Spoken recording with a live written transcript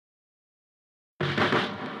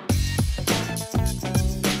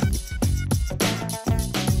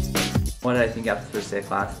What did I think after the first day of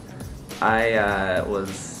class? I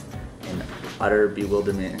was in utter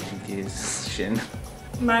bewilderment and confusion.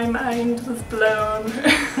 My mind was blown.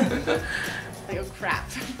 Like, oh crap,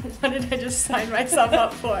 what did I just sign myself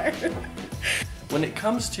up for? When it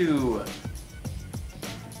comes to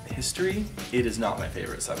history, it is not my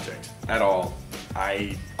favorite subject at all.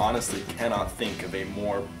 I honestly cannot think of a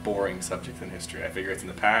more boring subject than history. I figure it's in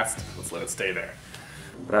the past, let's let it stay there.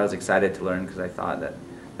 But I was excited to learn because I thought that,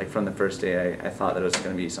 like from the first day, I thought that it was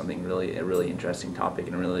going to be something a really interesting topic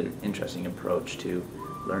and a really interesting approach to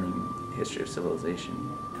learning history of civilization.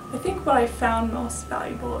 I think what I found most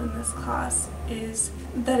valuable in this class is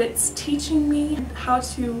that it's teaching me how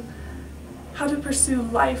to pursue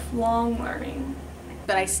lifelong learning.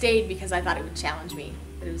 But I stayed because I thought it would challenge me.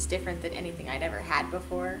 That it was different than anything I'd ever had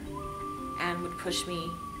before and would push me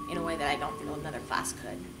in a way that I don't think another class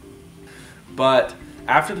could. But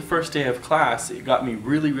after the first day of class, it got me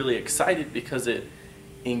really, really excited because it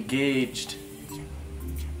engaged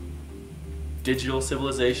digital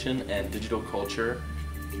civilization and digital culture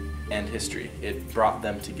and history. It brought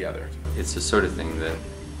them together. It's the sort of thing that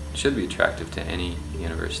should be attractive to any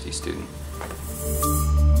university student.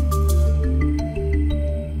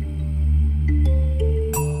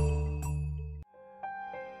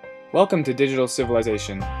 Welcome to Digital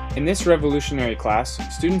Civilization. In this revolutionary class,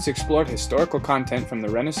 students explored historical content from the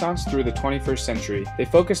Renaissance through the 21st century. They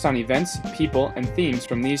focused on events, people, and themes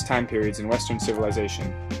from these time periods in Western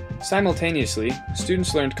civilization. Simultaneously,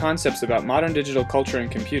 students learned concepts about modern digital culture and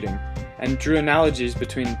computing, and drew analogies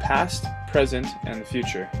between past, present, and the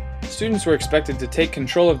future. Students were expected to take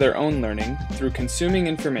control of their own learning through consuming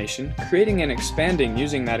information, creating and expanding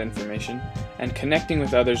using that information, and connecting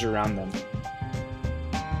with others around them.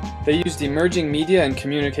 They used emerging media and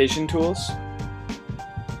communication tools,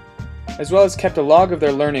 as well as kept a log of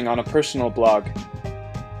their learning on a personal blog,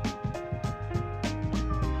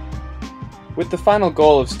 with the final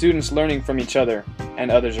goal of students learning from each other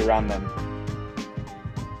and others around them.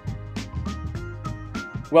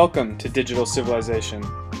 Welcome to Digital Civilization,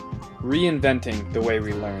 reinventing the way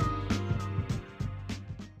we learn.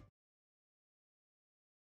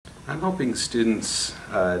 I'm hoping students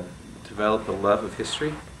develop a love of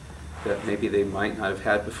history that maybe they might not have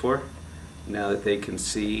had before, now that they can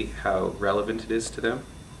see how relevant it is to them.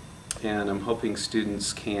 And I'm hoping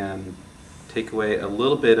students can take away a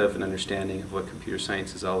little bit of an understanding of what computer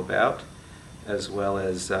science is all about, as well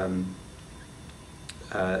as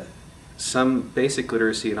some basic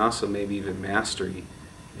literacy and also maybe even mastery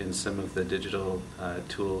in some of the digital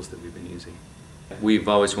tools that we've been using. We've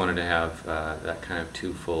always wanted to have that kind of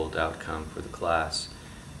twofold outcome for the class.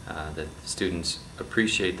 That students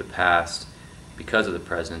appreciate the past because of the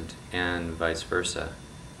present and vice versa,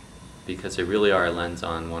 because they really are a lens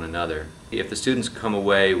on one another. If the students come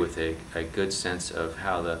away with a good sense of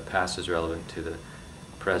how the past is relevant to the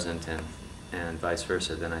present and vice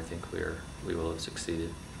versa, then I think we will have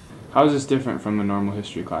succeeded. How is this different from a normal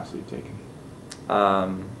history class that you've taken?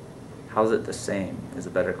 How's it the same is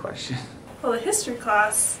a better question. Well, the history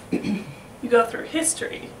class, you go through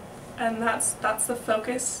history, and that's the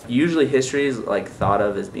focus. Usually history is like thought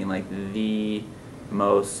of as being like the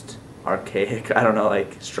most archaic, I don't know,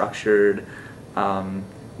 like structured,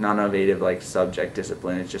 non-innovative like subject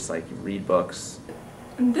discipline. It's just like you read books.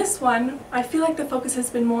 In this one, I feel like the focus has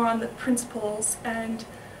been more on the principles and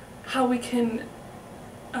how we can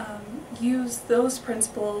use those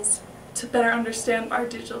principles to better understand our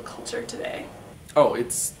digital culture today. Oh,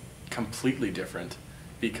 it's completely different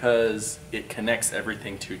because it connects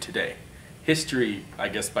everything to today. History, I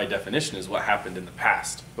guess by definition, is what happened in the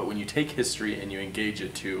past. But when you take history and you engage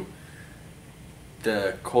it to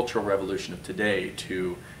the cultural revolution of today,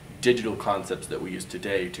 to digital concepts that we use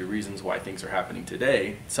today, to reasons why things are happening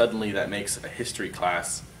today, suddenly that makes a history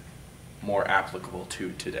class more applicable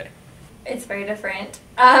to today. It's very different.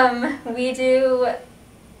 We do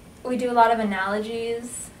a lot of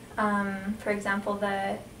analogies. For example,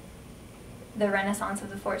 the Renaissance of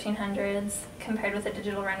the 1400s compared with the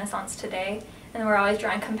digital Renaissance today, and we're always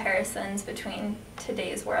drawing comparisons between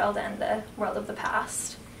today's world and the world of the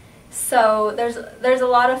past. So there's a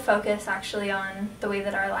lot of focus actually on the way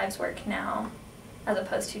that our lives work now, as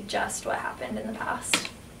opposed to just what happened in the past.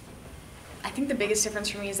 I think the biggest difference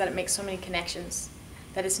for me is that it makes so many connections.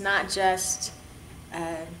 That it's not just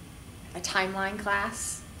a timeline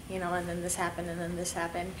class, you know, and then this happened and then this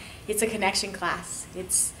happened. It's a connection class.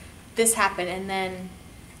 It's this happened and then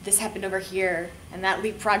this happened over here and that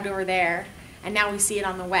leapfrogged over there and now we see it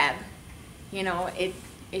on the web. You know, it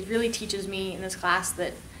really teaches me in this class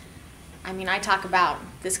that I mean, I talk about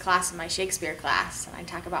this class in my Shakespeare class, and I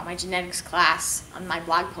talk about my genetics class on my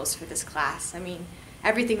blog post for this class. I mean,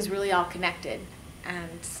 everything's really all connected,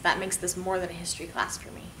 and that makes this more than a history class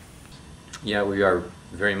for me. Yeah, we are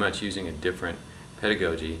very much using a different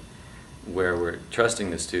pedagogy where we're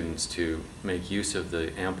trusting the students to make use of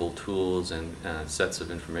the ample tools and sets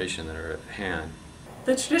of information that are at hand.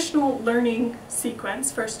 The traditional learning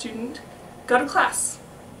sequence for a student: go to class,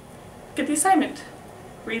 get the assignment,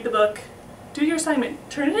 read the book, do your assignment,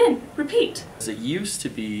 turn it in, repeat. It used to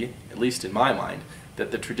be, at least in my mind,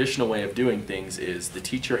 that the traditional way of doing things is the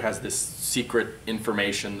teacher has this secret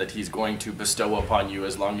information that he's going to bestow upon you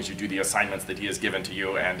as long as you do the assignments that he has given to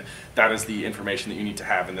you, and that is the information that you need to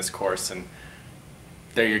have in this course, and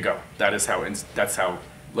there you go. That's how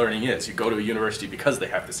learning is. You go to a university because they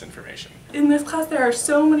have this information. In this class there are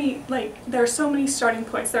so many starting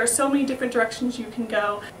points, there are so many different directions you can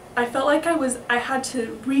go. I felt like I had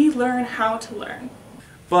to relearn how to learn.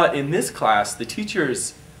 But in this class, the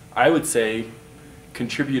teachers, I would say,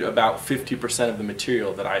 contribute about 50% of the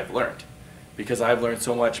material that I have learned, because I've learned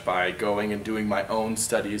so much by going and doing my own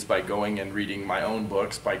studies, by going and reading my own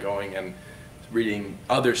books, by going and reading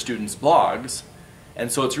other students' blogs,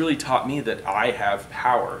 and so it's really taught me that I have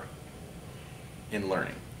power in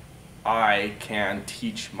learning. I can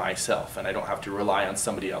teach myself, and I don't have to rely on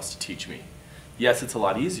somebody else to teach me. Yes, it's a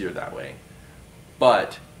lot easier that way,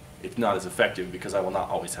 but it's not as effective because I will not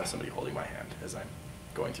always have somebody holding my hand as I'm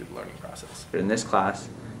going through the learning process. In this class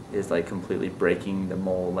is like completely breaking the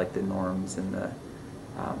mold, like the norms and the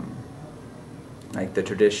like the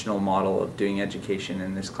traditional model of doing education.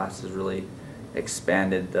 In this class has really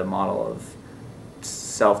expanded the model of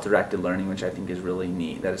self-directed learning, which I think is really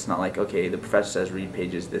neat. That it's not like, okay, the professor says read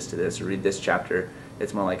pages this to this or read this chapter.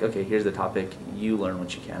 It's more like, okay, here's the topic, you learn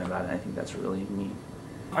what you can about it. I think that's really neat.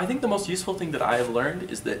 I think the most useful thing that I have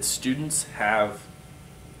learned is that students have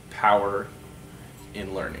power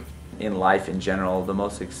in learning. In life in general, the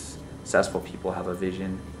most successful people have a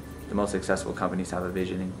vision. The most successful companies have a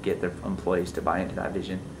vision and get their employees to buy into that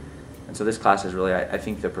vision. And so this class is really, I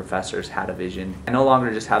think the professors had a vision. I no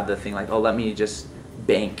longer just have the thing like, oh, let me just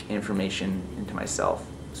bank information into myself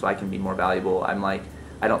so I can be more valuable. I'm like,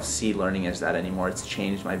 I don't see learning as that anymore. It's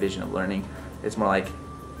changed my vision of learning. It's more like,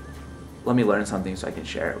 let me learn something so I can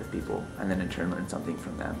share it with people and then in turn learn something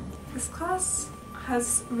from them. This class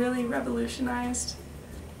has really revolutionized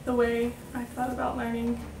the way I've thought about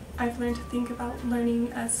learning. I've learned to think about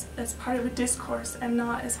learning as part of a discourse and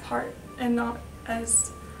not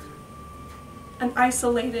as an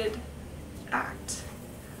isolated act,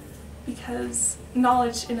 because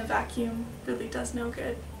knowledge in a vacuum really does no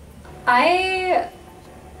good. I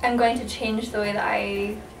am going to change the way that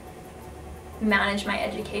I manage my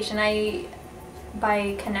education.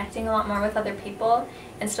 By connecting a lot more with other people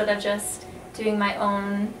instead of just doing my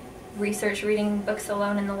own research, reading books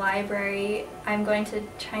alone in the library, I'm going to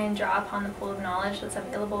try and draw upon the pool of knowledge that's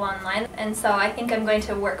available online. And so I think I'm going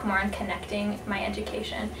to work more on connecting my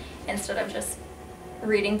education instead of just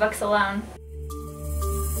reading books alone.